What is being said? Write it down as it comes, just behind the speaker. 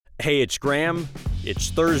Hey, it's Graham.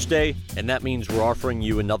 It's Thursday, and that means we're offering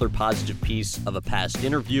you another positive piece of a past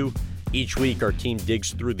interview. Each week, our team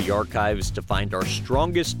digs through the archives to find our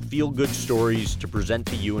strongest feel-good stories to present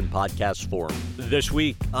to you in podcast form. This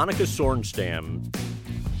week, Annika Sorenstam.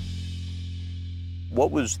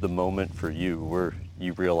 What was the moment for you where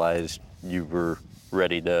you realized you were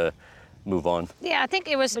ready to move on? Yeah, I think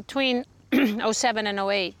it was between 07 and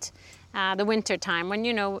 08. The winter time when,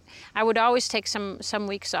 I would always take some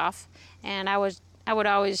weeks off, and I would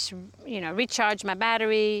always, recharge my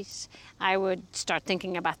batteries. I would start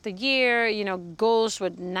thinking about the year, goals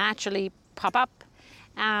would naturally pop up.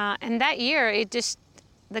 And that year,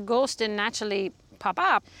 the goals didn't naturally pop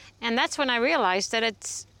up. And that's when I realized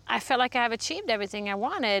that I felt like I have achieved everything I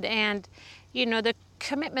wanted. And, the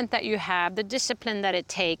commitment that you have, the discipline that it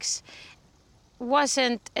takes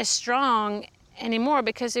wasn't as strong anymore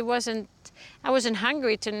because I wasn't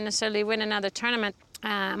hungry to necessarily win another tournament.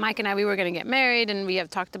 Mike and I, we were going to get married, and we have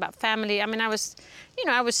talked about family. I mean, I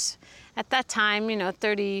was at that time,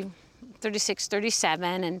 30, 36,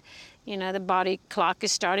 37, and, the body clock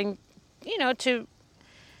is starting,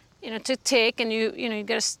 to tick, and you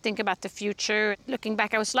got to think about the future. Looking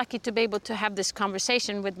back, I was lucky to be able to have this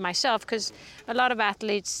conversation with myself, because a lot of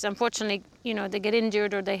athletes, unfortunately, they get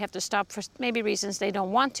injured or they have to stop for maybe reasons they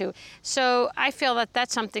don't want to. So I feel that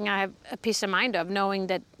that's something I have a peace of mind of, knowing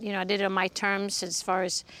that, I did it on my terms as far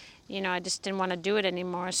as, I just didn't want to do it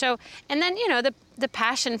anymore. So, and then, the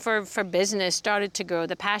passion for business started to grow,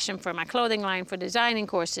 the passion for my clothing line, for designing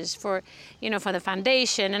courses, for the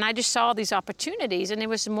foundation. And I just saw these opportunities, and it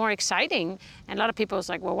was more exciting. And a lot of people was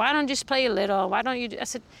like, well, why don't you just play a little? Why don't you I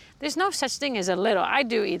said, there's no such thing as a little. I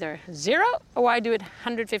do either 0 or I do it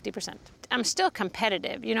 150%. I'm still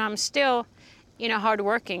competitive. I'm still,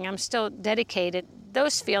 hardworking. I'm still dedicated.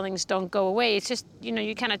 Those feelings don't go away. It's just,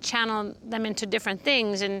 you kind of channel them into different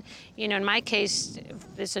things. And, in my case,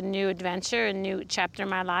 it's a new adventure, a new chapter in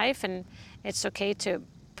my life, and it's okay to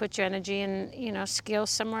put your energy and, skills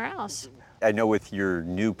somewhere else. I know with your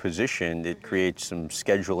new position, it creates some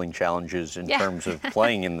scheduling challenges in terms of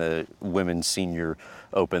playing in the Women's Senior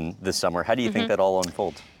Open this summer. How do you think that all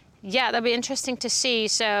unfolds? Yeah, that'll be interesting to see.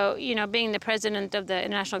 So, being the president of the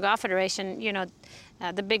International Golf Federation,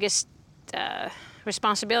 the biggest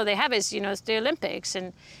responsibility they have is, the Olympics,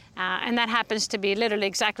 and that happens to be literally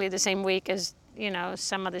exactly the same week as,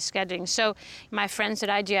 some of the scheduling. So my friends at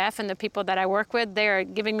IGF and the people that I work with, they're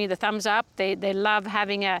giving me the thumbs up. They love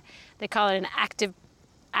having they call it an active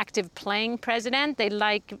playing president. They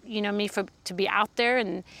like, me to be out there,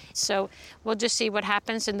 and so we'll just see what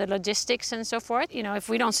happens in the logistics and so forth. If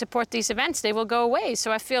we don't support these events, they will go away.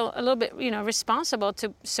 So I feel a little bit, responsible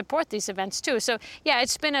to support these events too. So yeah,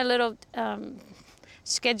 it's been a little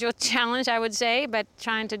schedule challenge, I would say, but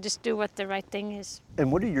trying to just do what the right thing is.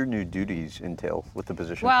 And what do your new duties entail with the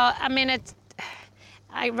position? Well, I mean,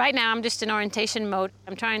 right now I'm just in orientation mode.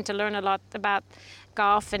 I'm trying to learn a lot about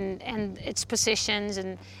golf and its positions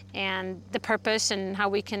and the purpose and how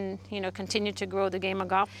we can, continue to grow the game of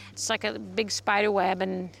golf. It's like a big spider web,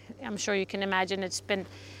 and I'm sure you can imagine it's been,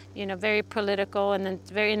 very political, and then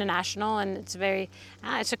it's very international, and it's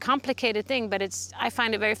it's a complicated thing, but I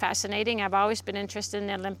find it very fascinating. I've always been interested in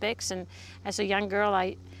the Olympics, and as a young girl,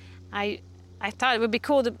 I thought it would be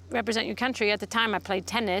cool to represent your country. At the time, I played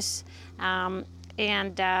tennis, and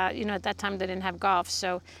at that time they didn't have golf.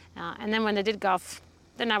 So, and then when they did golf,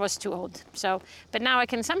 then I was too old. So, but now I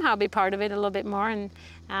can somehow be part of it a little bit more, and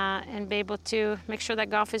be able to make sure that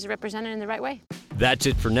golf is represented in the right way. That's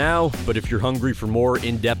it for now, but if you're hungry for more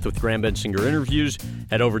in-depth with Graham Bensinger interviews,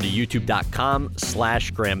 head over to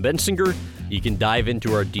youtube.com/Graham Bensinger. You can dive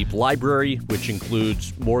into our deep library, which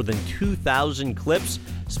includes more than 2,000 clips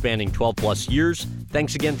spanning 12 plus years.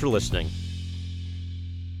 Thanks again for listening.